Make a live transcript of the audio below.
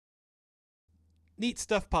Neat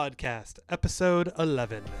Stuff Podcast, Episode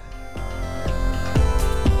 11.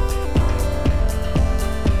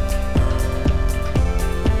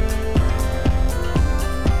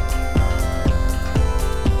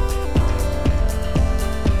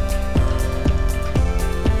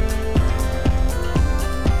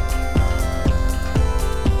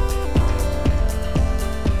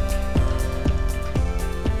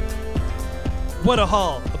 What a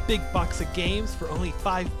haul! A big box of games for only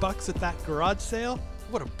 $5 at that garage sale?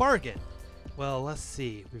 What a bargain! Well, let's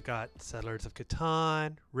see. We've got Settlers of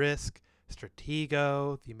Catan, Risk,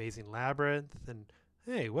 Stratego, The Amazing Labyrinth, and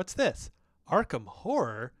hey, what's this? Arkham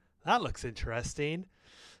Horror? That looks interesting.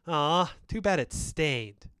 Aw, too bad it's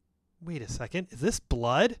stained. Wait a second, is this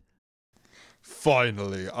blood?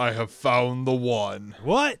 Finally, I have found the one.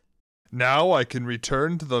 What? Now I can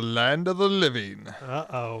return to the land of the living.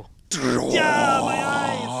 Uh-oh. Yeah, my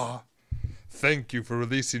eyes! Thank you for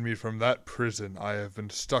releasing me from that prison. I have been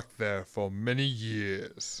stuck there for many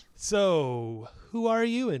years. So, who are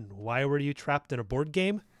you and why were you trapped in a board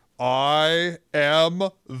game? I am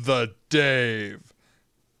the Dave,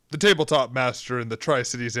 the tabletop master in the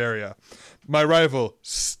Tri-Cities area. My rival,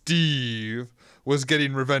 Steve, was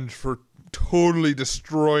getting revenge for totally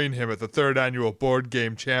destroying him at the 3rd annual board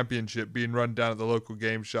game championship being run down at the local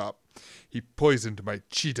game shop. He poisoned my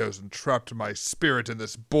Cheetos and trapped my spirit in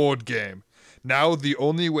this board game. Now the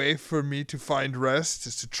only way for me to find rest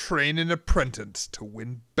is to train an apprentice to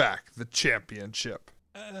win back the championship.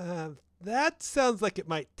 That sounds like it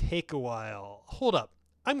might take a while. Hold up.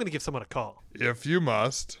 I'm going to give someone a call. If you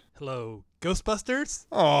must. Hello, Ghostbusters?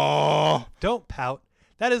 Aww. Don't pout.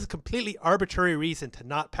 That is a completely arbitrary reason to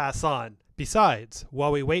not pass on. Besides,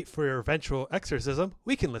 while we wait for your eventual exorcism,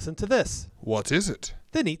 we can listen to this. What is it?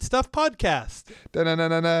 The Neat Stuff Podcast.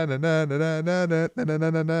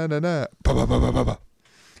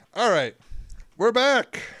 All right, we're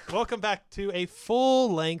back. Welcome back to a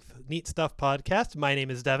full-length Neat Stuff Podcast. My name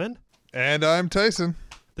is Devin. And I'm Tyson.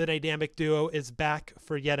 The dynamic duo is back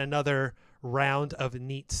for yet another round of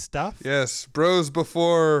neat stuff. Yes, bros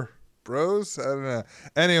before bros? I don't know.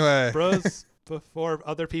 Anyway. Bros before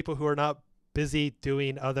other people who are not busy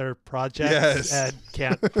doing other projects and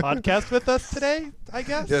can't podcast with us today, I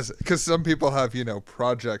guess. Yes, because some people have,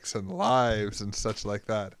 projects and lives and such like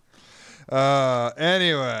that.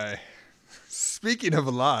 Anyway, speaking of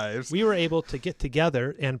lives. We were able to get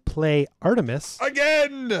together and play Artemis.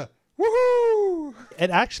 Again! Woohoo!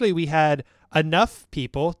 And actually, we had enough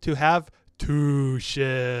people to have 2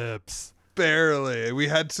 ships. Barely. We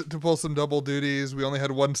had to pull some double duties. We only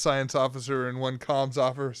had one science officer and one comms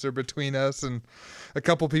officer between us, and a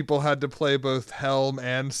couple people had to play both helm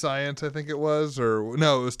and science, I think it was. Or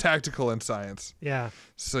no, it was tactical and science. Yeah.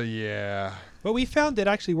 So yeah. But we found it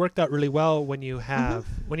actually worked out really well when you have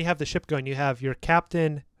the ship going. You have your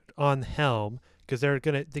captain on helm because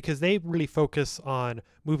they really focus on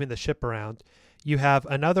moving the ship around. You have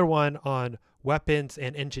another one on weapons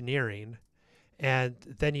and engineering. And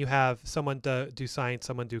then you have someone do science,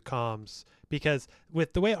 someone do comms. Because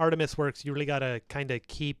with the way Artemis works, you really got to kind of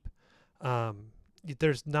keep...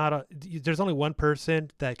 there's only one person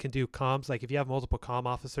that can do comms. Like if you have multiple comm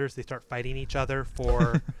officers, they start fighting each other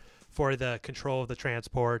for the control of the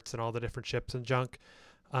transports and all the different ships and junk.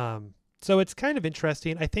 So it's kind of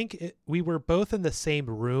interesting. I think we were both in the same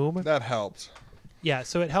room. That helped. Yeah,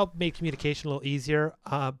 so it helped make communication a little easier.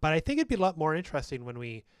 But I think it'd be a lot more interesting when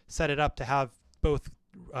we set it up to have both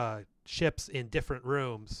ships in different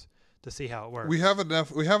rooms to see how it works. We have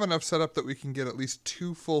enough set up that we can get at least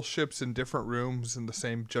 2 full ships in different rooms in the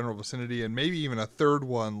same general vicinity, and maybe even a third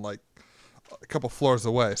one like a couple floors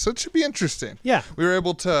away. So it should be interesting. Yeah. We were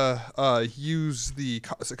able to use a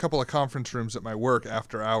couple of conference rooms at my work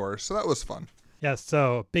after hours, so that was fun. Yes,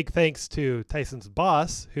 so big thanks to Tyson's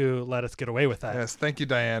boss who let us get away with that. Yes, thank you,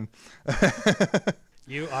 Diane.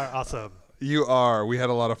 You are awesome. You are. We had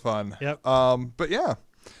a lot of fun. Yep. But yeah,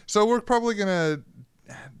 so we're probably going to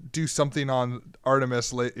do something on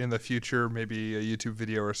Artemis late in the future, maybe a YouTube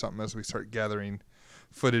video or something as we start gathering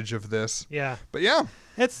footage of this. Yeah. But yeah.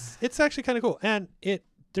 It's actually kind of cool. And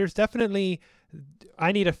there's definitely,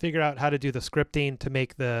 I need to figure out how to do the scripting to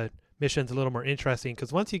make the missions a little more interesting,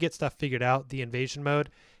 because once you get stuff figured out, the invasion mode,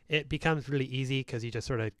 it becomes really easy because you just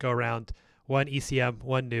sort of go around one ECM,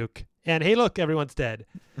 one nuke, and hey, look, everyone's dead.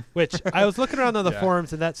 Which I was looking around on the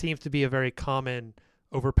forums, and that seems to be a very common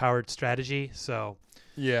overpowered strategy. So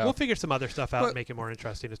yeah, we'll figure some other stuff out and make it more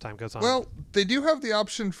interesting as time goes on. Well, they do have the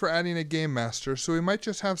option for adding a game master, so we might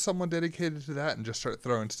just have someone dedicated to that and just start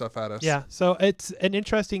throwing stuff at us. Yeah, so it's an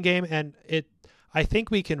interesting game, and I think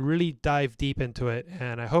we can really dive deep into it,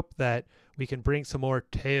 and I hope that we can bring some more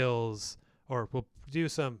tales or will do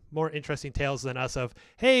some more interesting tales than us of,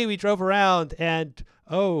 hey, we drove around and,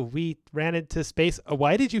 oh, we ran into space.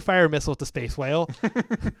 Why did you fire a missile to Space Whale?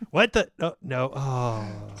 What the? Oh, no. Oh.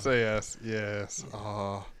 So yes.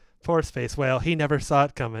 Oh. Poor Space Whale. He never saw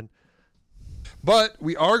it coming. But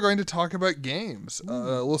we are going to talk about games.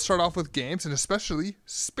 We'll start off with games, and especially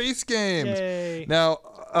space games. Yay. Now,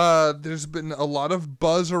 there's been a lot of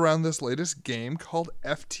buzz around this latest game called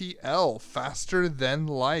FTL, Faster Than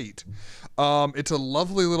Light. It's a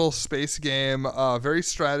lovely little space game, very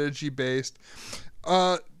strategy-based.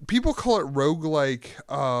 People call it roguelike,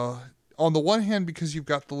 on the one hand because you've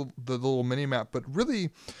got the little mini-map, but really,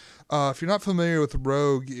 if you're not familiar with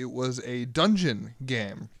Rogue, it was a dungeon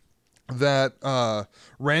game that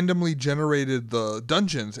randomly generated the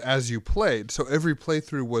dungeons as you played. So every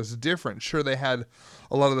playthrough was different. Sure, they had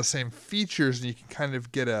a lot of the same features, and you can kind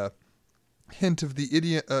of get a hint of the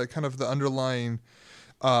idiom, kind of the underlying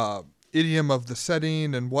idiom of the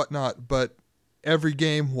setting and whatnot, but every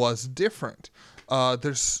game was different.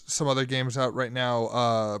 There's some other games out right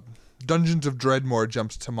now. Dungeons of Dreadmore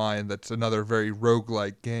jumps to mind. That's another very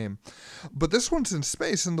roguelike game. But this one's in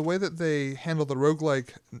space, and the way that they handle the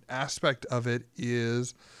roguelike aspect of it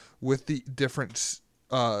is with the different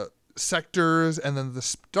sectors and then the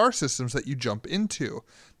star systems that you jump into.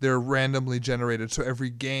 They're randomly generated, so every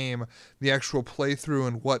game, the actual playthrough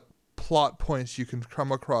and what plot points you can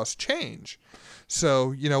come across change.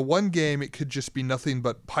 So, one game, it could just be nothing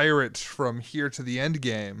but pirates from here to the end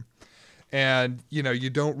game. And, you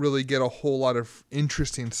don't really get a whole lot of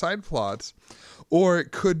interesting side plots. Or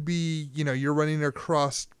it could be, you're running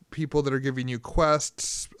across people that are giving you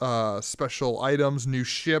quests, special items, new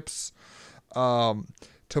ships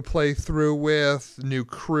to play through with, new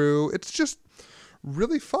crew. It's just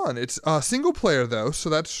really fun. It's single player, though, so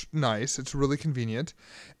that's nice. It's really convenient.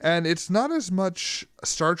 And it's not as much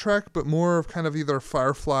Star Trek, but more of kind of either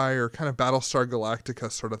Firefly or kind of Battlestar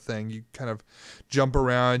Galactica sort of thing. You kind of jump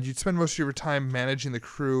around. You spend most of your time managing the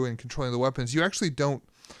crew and controlling the weapons. You actually don't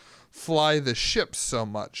fly the ships so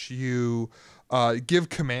much. You give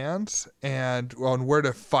commands and on where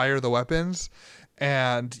to fire the weapons,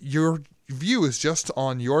 and your view is just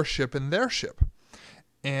on your ship and their ship.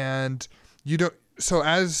 And you don't. So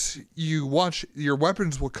as you watch, your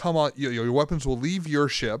weapons will come on. Your weapons will leave your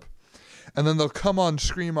ship, and then they'll come on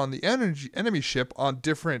screen on the enemy ship on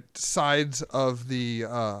different sides of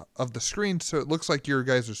the screen. So it looks like your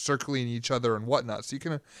guys are circling each other and whatnot. So you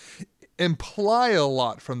can imply a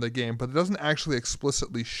lot from the game, but it doesn't actually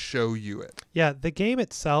explicitly show you it. Yeah, the game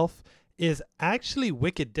itself is actually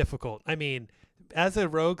wicked difficult. I mean, as a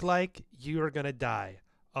roguelike, you are gonna die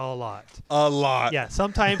a lot. Yeah,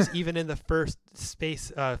 sometimes even in the first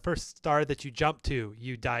star that you jump to,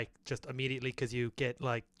 you die just immediately because you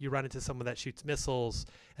run into someone that shoots missiles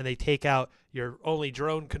and they take out your only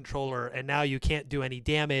drone controller, and now you can't do any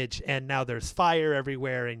damage, and now there's fire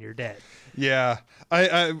everywhere and you're dead. Yeah,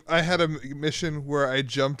 I had a mission where I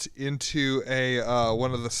jumped into a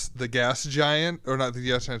one of the gas giant, or not the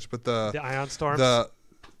gas giants, but the ion storms.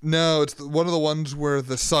 No, it's one of the ones where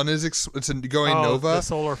the sun is going nova. The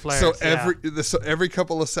solar flares. So every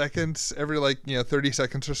couple of seconds, every 30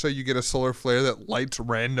 seconds or so, you get a solar flare that lights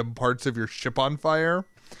random parts of your ship on fire.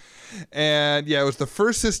 And yeah, it was the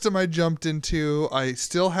first system I jumped into. I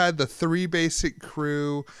still had the 3 basic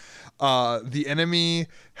crew. The enemy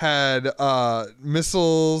had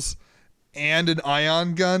missiles and an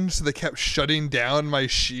ion gun, so they kept shutting down my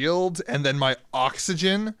shield and then my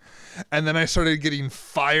oxygen. And then I started getting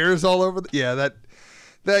fires all over.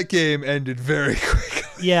 That game ended very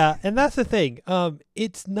quickly. Yeah, and that's the thing.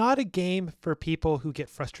 It's not a game for people who get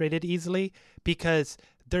frustrated easily, because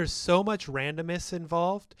there's so much randomness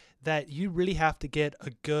involved that you really have to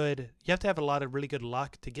you have to have a lot of really good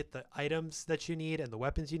luck to get the items that you need and the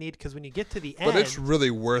weapons you need, because when you get to the end... But it's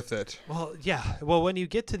really worth it. Well, yeah. Well, when you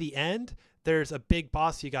get to the end, there's a big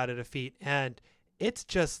boss you got to defeat, and it's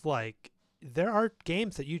just like... There are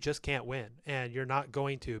games that you just can't win, and you're not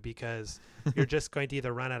going to, because you're just going to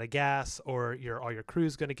either run out of gas, or all your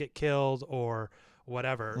crew's going to get killed, or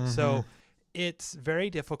whatever. Mm-hmm. So it's very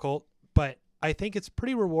difficult, but I think it's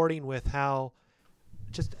pretty rewarding with how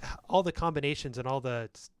just all the combinations and all the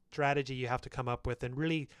strategy you have to come up with, and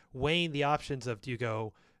really weighing the options of, do you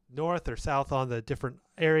go north or south on the different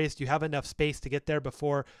areas? Do you have enough space to get there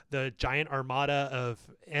before the giant armada of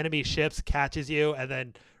enemy ships catches you and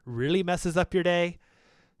then really messes up your day?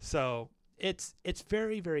 So it's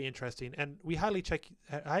very, very interesting, and we highly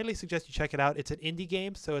suggest you check it out. It's an indie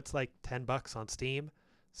game, so it's like $10 on Steam.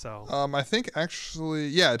 So I think actually,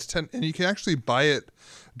 yeah, it's 10, and you can actually buy it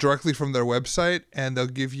directly from their website, and they'll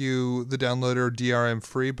give you the downloader DRM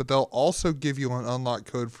free, but they'll also give you an unlock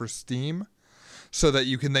code for Steam, so that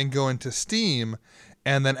you can then go into Steam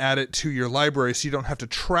and then add it to your library, so you don't have to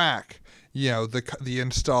track, the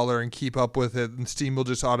installer and keep up with it, and Steam will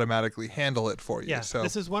just automatically handle it for you. yeah, So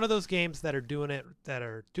this is one of those games that are doing it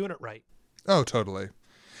right. oh, totally.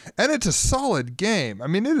 And it's a solid game. I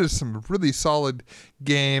mean, it is some really solid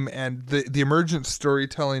game, and the emergent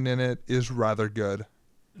storytelling in it is rather good.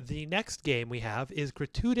 The next game we have is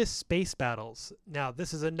Gratuitous Space Battles. Now,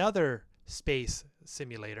 this is another space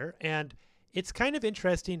simulator, and it's kind of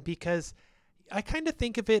interesting because I kind of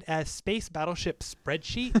think of it as Space Battleship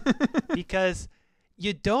Spreadsheet because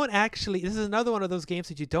you don't actually, this is another one of those games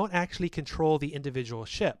that you don't actually control the individual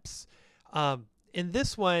ships. In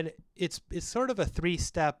this one, it's sort of a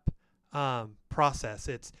three-step process.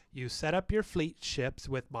 It's you set up your fleet ships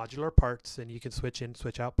with modular parts, and you can switch in,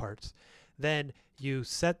 switch out parts. Then you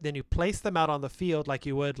place them out on the field like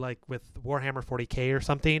you would like with Warhammer 40K or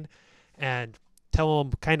something, and tell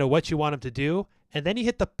them kind of what you want them to do, and then you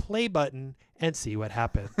hit the play button and see what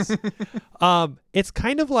happens. It's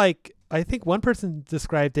kind of like, I think one person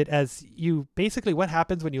described it as what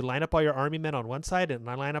happens when you line up all your army men on one side and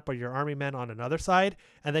line up all your army men on another side,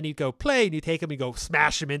 and then you go play and you take them, you go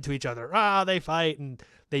smash them into each other. They fight and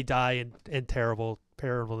they die and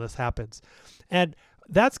terribleness happens. And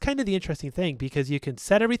that's kind of the interesting thing, because you can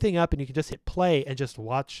set everything up and you can just hit play and just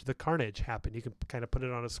watch the carnage happen. You can kind of put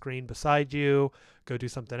it on a screen beside you, go do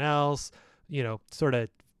something else, sort of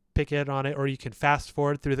pick it on it, or you can fast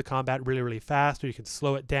forward through the combat really, really fast, or you can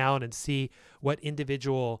slow it down and see what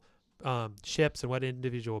individual ships and what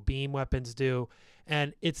individual beam weapons do.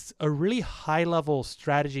 And it's a really high level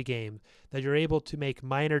strategy game that you're able to make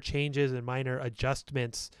minor changes and minor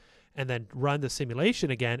adjustments and then run the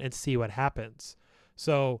simulation again and see what happens.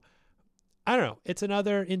 So I don't know. It's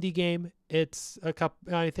another indie game. It's a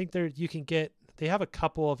couple, I think they have a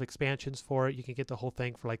couple of expansions for it. You can get the whole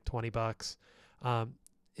thing for like $20.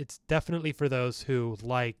 It's definitely for those who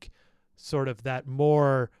like sort of that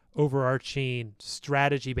more overarching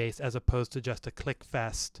strategy base, as opposed to just a click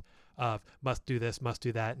fest of must do this, must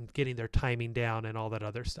do that, and getting their timing down and all that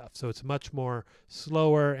other stuff. So it's much more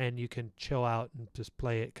slower, and you can chill out and just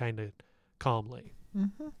play it kind of calmly.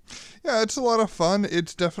 Mm-hmm. Yeah, it's a lot of fun.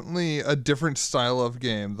 It's definitely a different style of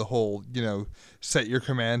game. The whole, set your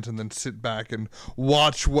command and then sit back and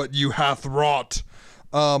watch what you hath wrought.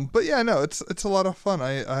 But yeah, no, it's a lot of fun.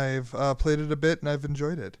 I've played it a bit and I've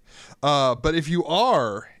enjoyed it. But if you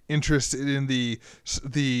are interested in the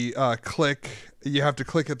click, you have to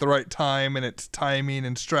click at the right time, and it's timing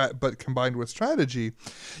and but combined with strategy,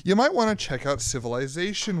 you might want to check out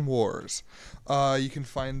Civilization Wars. You can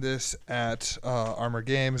find this at Armor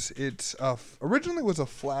Games. It originally was a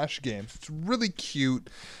Flash game. It's a really cute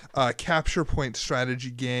capture point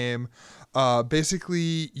strategy game.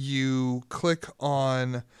 Basically, you click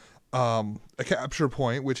on a capture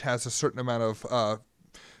point, which has a certain amount of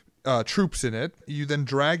troops in it. You then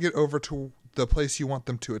drag it over to the place you want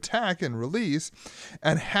them to attack and release,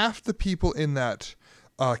 and half the people in that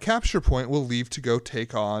capture point will leave to go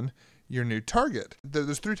take on your new target.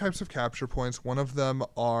 There's three types of capture points. One of them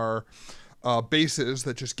are bases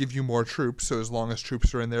that just give you more troops, so as long as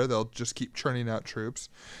troops are in there, they'll just keep churning out troops.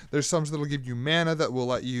 There's some that'll give you mana that will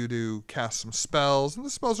let you to cast some spells, and the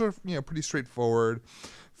spells are pretty straightforward.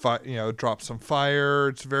 Drop some fire.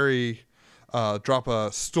 It's very drop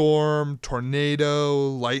a storm, tornado,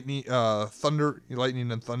 lightning,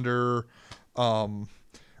 lightning and thunder,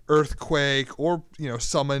 earthquake, or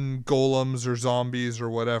summon golems or zombies or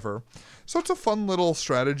whatever. So it's a fun little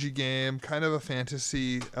strategy game, kind of a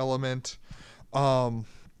fantasy element.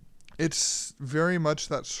 It's very much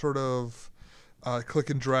that sort of click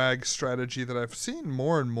and drag strategy that I've seen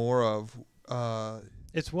more and more of.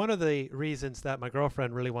 It's one of the reasons that my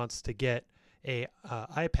girlfriend really wants to get a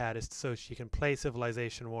iPad, is so she can play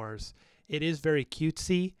Civilization Wars. It is very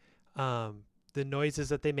cutesy. The noises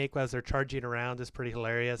that they make as they're charging around is pretty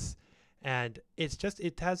hilarious, and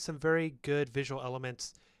it has some very good visual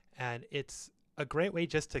elements, and it's a great way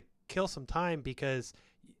just to kill some time, because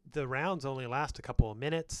the rounds only last a couple of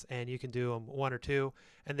minutes, and you can do them one or two.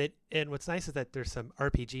 And what's nice is that there's some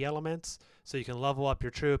RPG elements, so you can level up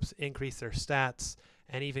your troops, increase their stats,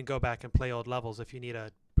 and even go back and play old levels if you need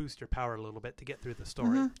to boost your power a little bit to get through the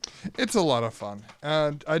story. Mm-hmm. It's a lot of fun,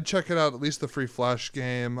 and I'd check it out, at least the free Flash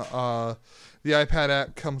game. The iPad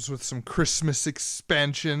app comes with some Christmas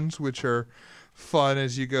expansions, which are fun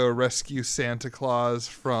as you go rescue Santa Claus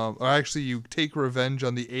you take revenge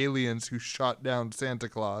on the aliens who shot down Santa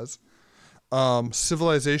Claus.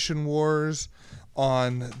 Civilization Wars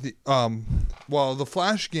on the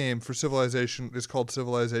Flash game for Civilization is called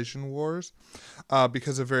Civilization Wars.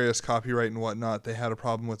 Because of various copyright and whatnot, they had a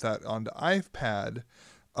problem with that on the iPad.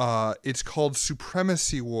 It's called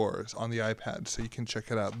Supremacy Wars on the iPad, so you can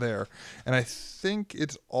check it out there. And I think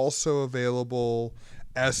it's also available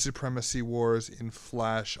as Supremacy Wars in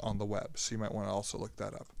Flash on the web, so you might want to also look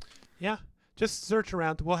that up. Yeah, just search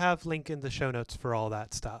around. We'll have link in the show notes for all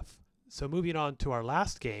that stuff. So moving on to our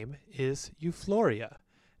last game is Euphoria.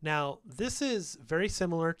 Now, this is very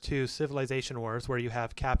similar to Civilization Wars, where you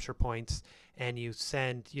have capture points and you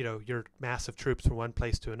send, your massive troops from one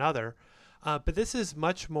place to another. But this is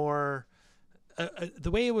much more,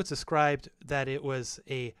 the way it was described, that it was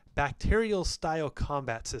a bacterial-style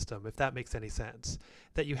combat system, if that makes any sense.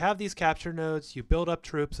 That you have these capture nodes, you build up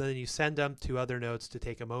troops, and then you send them to other nodes to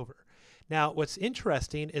take them over. Now, what's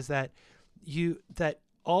interesting is that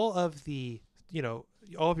all of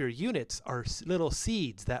your units are little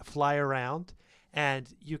seeds that fly around, and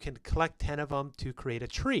you can collect 10 of them to create a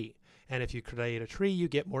tree. And if you create a tree, you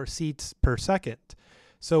get more seeds per second.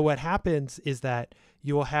 So what happens is that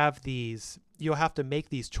you'll have to make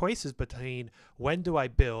these choices between when do I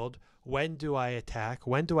build, when do I attack,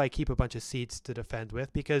 when do I keep a bunch of seeds to defend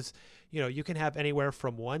with, because you can have anywhere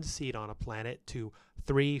from 1 seed on a planet to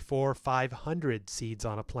 3, 4, 500 seeds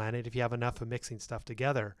on a planet if you have enough of mixing stuff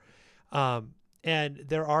together. And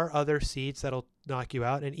there are other seeds that'll knock you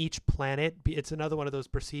out, and each planet, it's another one of those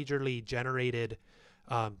procedurally generated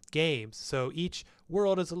games. So each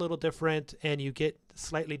world is a little different, and you get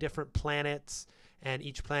slightly different planets, and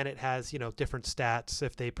each planet has different stats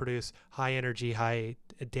if they produce high energy, high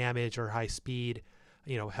damage, or high speed,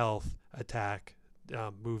 health, attack,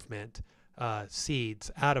 movement, seeds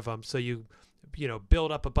out of them. So you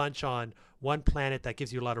build up a bunch on one planet that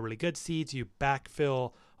gives you a lot of really good seeds. You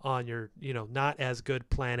backfill on your not as good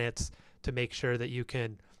planets to make sure that you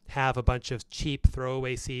can have a bunch of cheap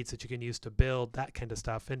throwaway seeds that you can use to build, that kind of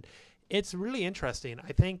stuff. And it's really interesting.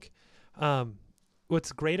 I think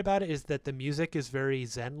what's great about it is that the music is very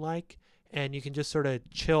zen-like, and you can just sort of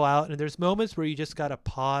chill out. And there's moments where you just got to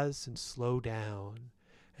pause and slow down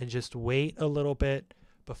and just wait a little bit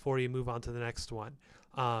before you move on to the next one.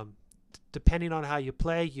 Depending on how you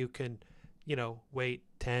play, you can, wait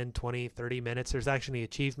 10, 20, 30 minutes. There's actually an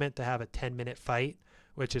achievement to have a 10-minute fight,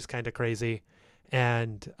 which is kind of crazy.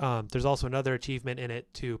 And there's also another achievement in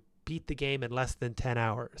it to beat the game in less than 10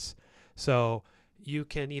 hours. So you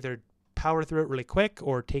can either power through it really quick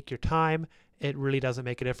or take your time. It really doesn't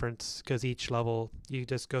make a difference, because each level, you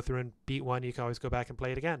just go through and beat one. You can always go back and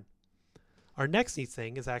play it again. Our next neat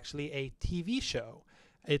thing is actually a TV show.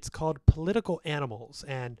 It's called Political Animals,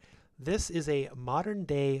 and this is a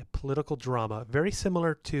modern-day political drama, very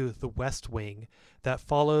similar to The West Wing, that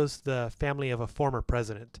follows the family of a former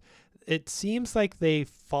president. It seems like they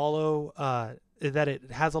follow that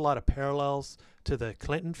it has a lot of parallels to the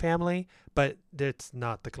Clinton family, but it's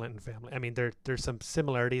not the Clinton family. I mean, there's some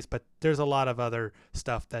similarities, but there's a lot of other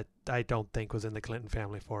stuff that I don't think was in the Clinton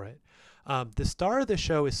family for it. The star of the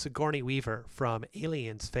show is Sigourney Weaver from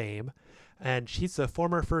Aliens fame, and she's the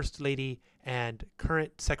former First Lady and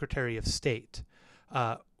current Secretary of State,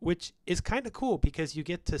 which is kind of cool because you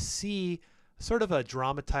get to see sort of a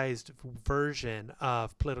dramatized version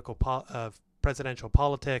of presidential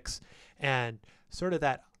politics, and sort of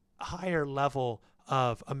that higher level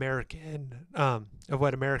of American, of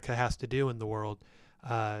what America has to do in the world.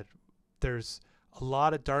 There's a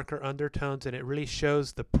lot of darker undertones, and it really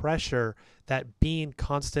shows the pressure that being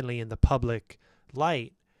constantly in the public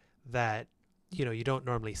light that you don't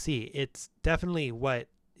normally see. It's definitely what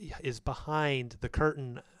is behind the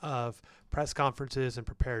curtain of press conferences and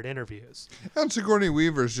prepared interviews. And Sigourney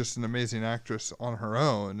Weaver is just an amazing actress on her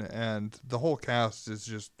own, and the whole cast is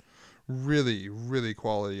just really, really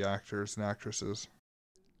quality actors and actresses.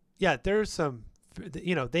 Yeah, there's some,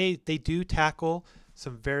 they do tackle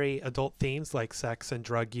some very adult themes like sex and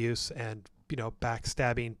drug use and,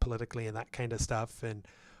 backstabbing politically and that kind of stuff, and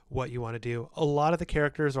what you want to do. A lot of the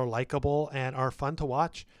characters are likable and are fun to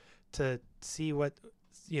watch, to see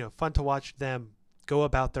fun to watch them go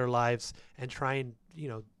about their lives and try and,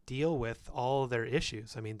 deal with all of their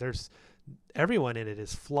issues. I mean, everyone in it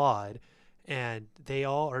is flawed, and they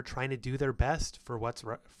all are trying to do their best for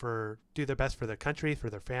their country, for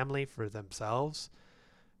their family, for themselves.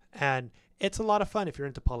 And it's a lot of fun if you're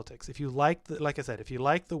into politics. If you like if you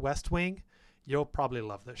like The West Wing, you'll probably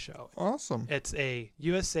love this show. Awesome. It's a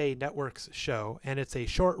USA Network's show, and it's a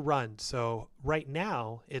short run. So right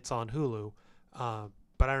now it's on Hulu,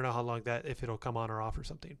 but I don't know how long if it'll come on or off or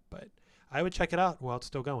something. But I would check it out while it's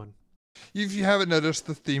still going. If you haven't noticed,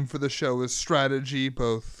 the theme for the show is strategy,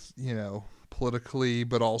 both, politically,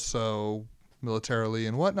 but also militarily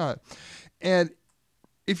and whatnot. And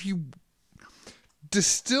if you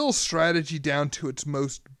distill strategy down to its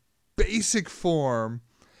most basic form,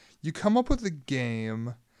 you come up with a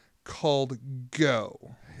game called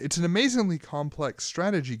Go. It's an amazingly complex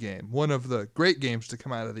strategy game, one of the great games to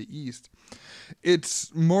come out of the East.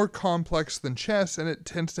 It's more complex than chess, and it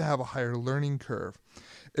tends to have a higher learning curve.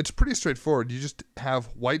 It's pretty straightforward. You just have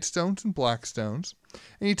white stones and black stones,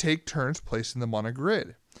 and you take turns placing them on a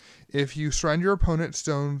grid. If you surround your opponent's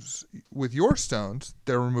stones with your stones,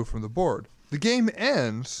 they're removed from the board. The game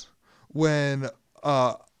ends when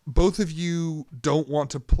both of you don't want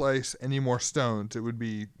to place any more stones. It would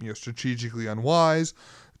be strategically unwise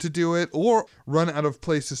to do it, or run out of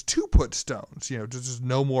places to put stones. Just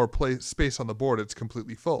no more space on the board. It's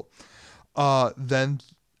completely full. Then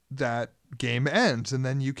that game ends, and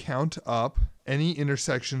then you count up any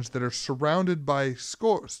intersections that are surrounded by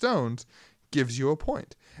stones, gives you a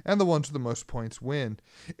point, and the ones with the most points win.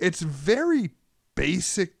 It's very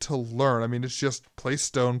basic to learn. I mean, it's just place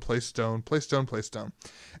stone, place stone, place stone, place stone.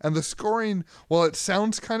 And the scoring, while it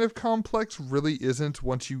sounds kind of complex, really isn't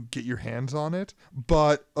once you get your hands on it.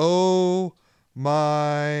 But oh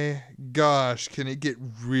my gosh, can it get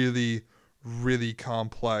really, really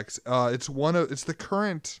complex? It's the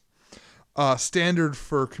current standard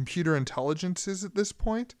for computer intelligences at this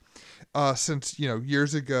point. Since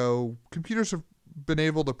years ago, computers have been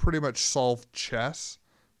able to pretty much solve chess.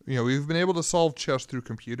 We've been able to solve chess through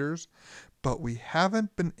computers, but we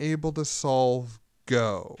haven't been able to solve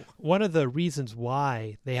Go. One of the reasons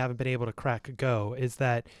why they haven't been able to crack Go is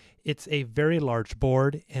that it's a very large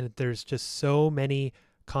board, and there's just so many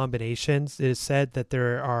combinations. It is said that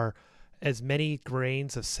there are as many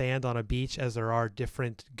grains of sand on a beach as there are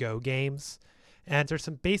different Go games. And there's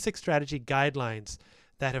some basic strategy guidelines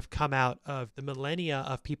that have come out of the millennia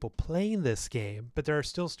of people playing this game, but there are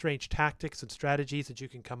still strange tactics and strategies that you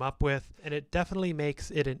can come up with, and it definitely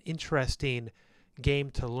makes it an interesting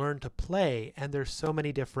game to learn to play, and there's so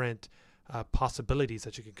many different possibilities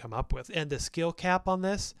that you can come up with. And the skill cap on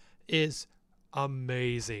this is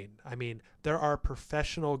amazing. I mean, there are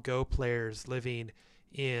professional Go players living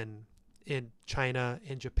in China,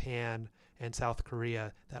 in Japan, and South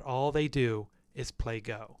Korea that all they do is play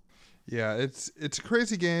Go. Yeah, it's a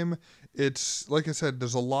crazy game. It's, like I said,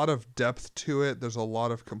 there's a lot of depth to it. There's a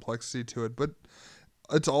lot of complexity to it, but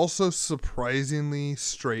it's also surprisingly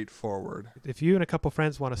straightforward. If you and a couple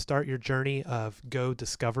friends want to start your journey of Go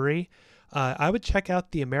discovery, I would check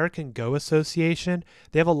out the American Go Association.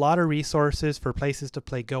 They have a lot of resources for places to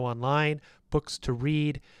play Go online, books to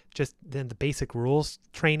read, just then the basic rules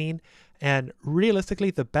training. And realistically,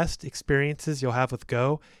 the best experiences you'll have with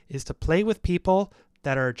Go is to play with people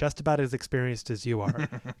that are just about as experienced as you are.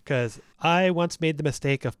 Because I once made the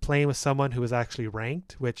mistake of playing with someone who was actually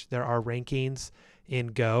ranked, which there are rankings in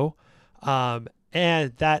Go. And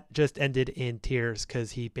that just ended in tears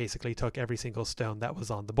because he basically took every single stone that was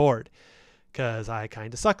on the board because I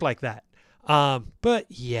kind of suck like that. But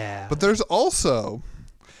yeah. But there's also,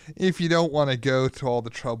 if you don't want to go to all the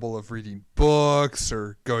trouble of reading books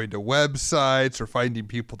or going to websites or finding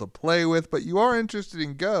people to play with, but you are interested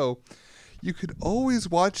in Go, you could always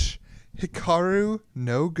watch Hikaru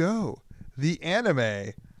no Go, the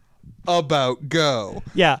anime about Go.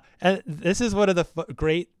 Yeah, and this is one of the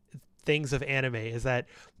great things of anime is that,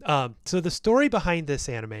 so the story behind this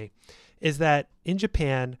anime is that in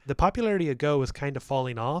Japan, the popularity of Go was kind of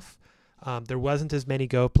falling off. There wasn't as many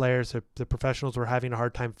Go players. The professionals were having a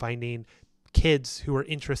hard time finding kids who were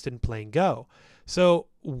interested in playing Go. So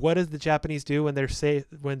what does the Japanese do when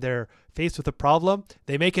they're faced with a problem?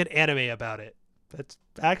 They make an anime about it. That's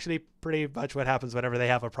actually pretty much what happens whenever they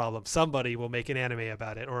have a problem. Somebody will make an anime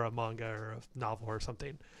about it, or a manga or a novel or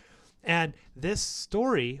something. And this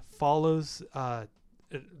story follows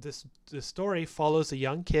this story follows a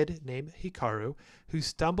young kid named Hikaru who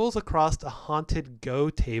stumbles across a haunted Go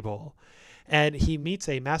table, and he meets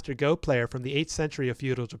a master Go player from the 8th century of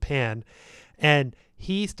feudal Japan, and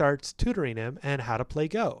he starts tutoring him on how to play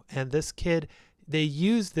Go. And this kid, they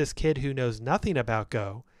use this kid who knows nothing about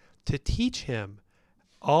Go to teach him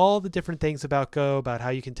all the different things about Go, about how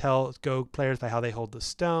you can tell Go players by how they hold the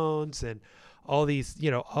stones and all these,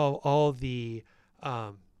 all the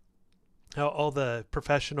how all the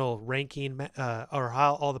professional ranking or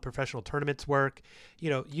how all the professional tournaments work.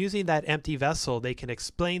 Using that empty vessel, they can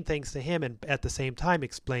explain things to him and at the same time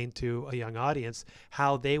explain to a young audience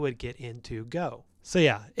how they would get into Go. So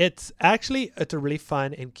yeah, it's a really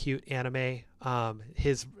fun and cute anime.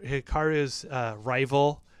 Hikaru's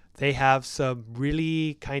rival they have some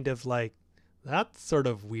really kind of like that sort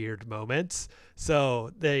of weird moments.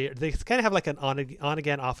 So they kind of have like an on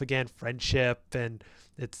again, off again friendship, and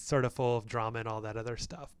it's sort of full of drama and all that other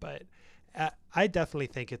stuff. But I definitely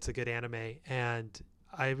think it's a good anime, and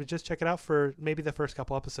I would just check it out for maybe the first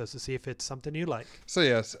couple episodes to see if it's something you like. So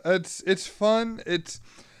yes, it's fun.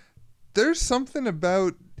 There's something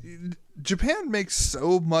about Japan makes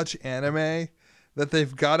so much anime that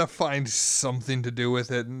they've got to find something to do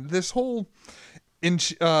with it. And this whole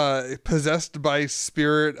possessed by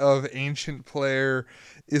spirit of ancient player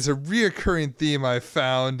is a reoccurring theme I've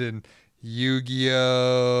found in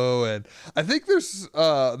Yu-Gi-Oh! And I think there's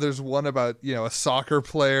one about, a soccer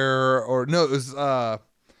player, or no, it was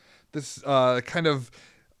this kind of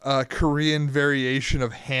Korean variation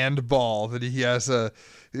of handball that he has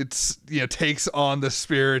takes on the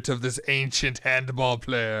spirit of this ancient handball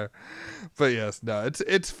player. But yes, no,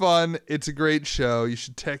 it's fun. It's a great show. You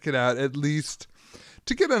should check it out at least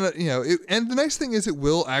to get and the nice thing is it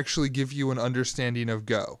will actually give you an understanding of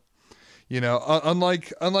Go.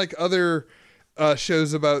 Unlike other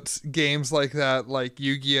shows about games like that, like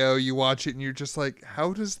Yu-Gi-Oh, you watch it and you're just like,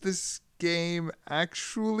 how does this game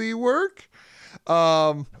actually work?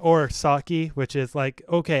 Or Saki, which is like,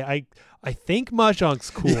 okay, I think Mahjong's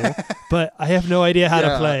cool, but I have no idea how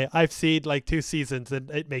to play. I've seen like 2 seasons and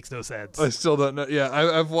it makes no sense. I still don't know. Yeah,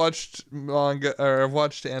 I've watched manga, or I've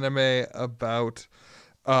watched anime about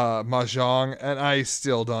Mahjong, and I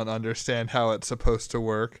still don't understand how it's supposed to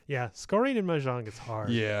work. Yeah, scoring in Mahjong is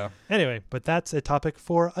hard. Yeah. Anyway, but that's a topic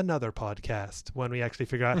for another podcast when we actually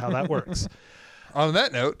figure out how that works. On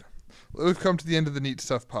that note, we've come to the end of the Neat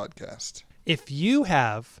Stuff podcast. If you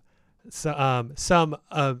have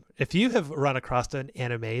if you have run across an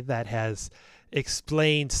anime that has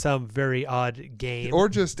explained some very odd game, or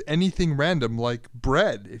just anything random like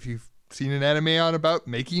bread, if you've seen an anime on about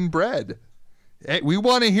making bread, we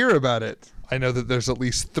want to hear about it. I know that there's at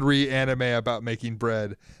least 3 anime about making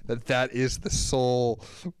bread, that is the sole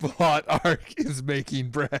plot arc is making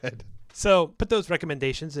bread. So put those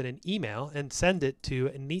recommendations in an email and send it to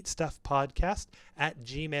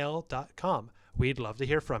neatstuffpodcast@gmail.com. We'd love to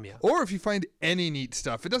hear from you. Or if you find any neat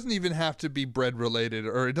stuff, it doesn't even have to be bread related,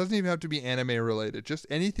 or it doesn't even have to be anime related. Just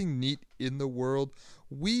anything neat in the world.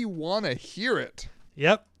 We want to hear it.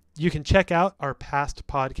 Yep. You can check out our past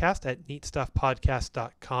podcast at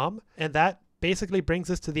neatstuffpodcast.com. And that basically brings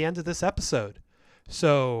us to the end of this episode.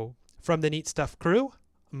 So from the Neat Stuff crew,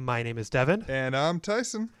 my name is Devin. And I'm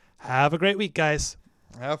Tyson. Have a great week, guys.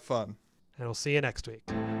 Have fun. And we'll see you next week.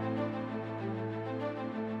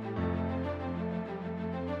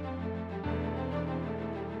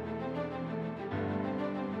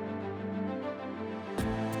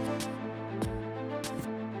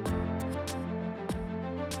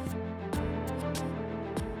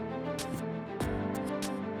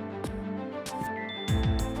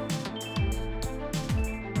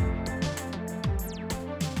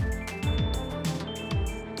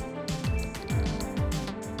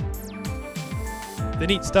 The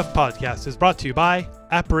Neat Stuff Podcast is brought to you by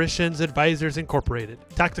Apparitions Advisors Incorporated.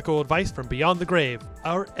 Tactical advice from beyond the grave.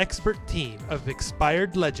 Our expert team of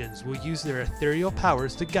expired legends will use their ethereal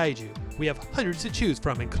powers to guide you. We have hundreds to choose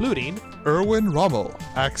from, including Erwin Rommel,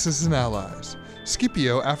 Axis and Allies,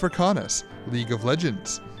 Scipio Africanus, League of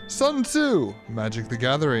Legends, Sun Tzu, Magic the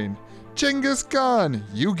Gathering, Genghis Khan,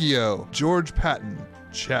 Yu-Gi-Oh, George Patton,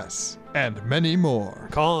 Chess, and many more.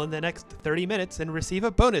 Call in the next 30 minutes and receive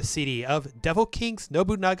a bonus CD of Devil King's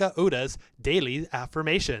Nobunaga Oda's Daily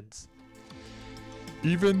Affirmations.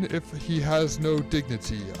 Even if he has no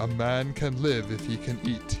dignity, a man can live if he can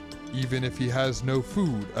eat. Even if he has no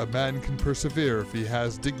food, a man can persevere if he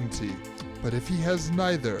has dignity. But if he has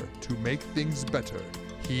neither, to make things better,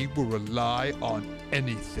 he will rely on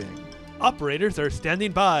anything. Operators are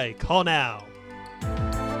standing by. Call now.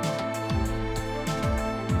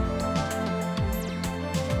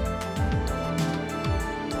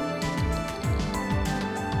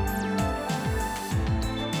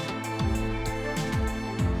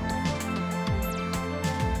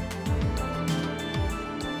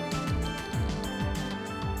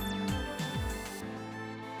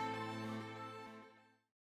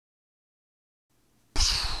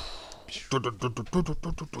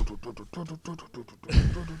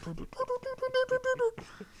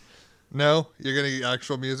 No? You're going to get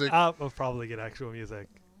actual music? We'll probably get actual music.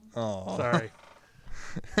 Oh. Sorry.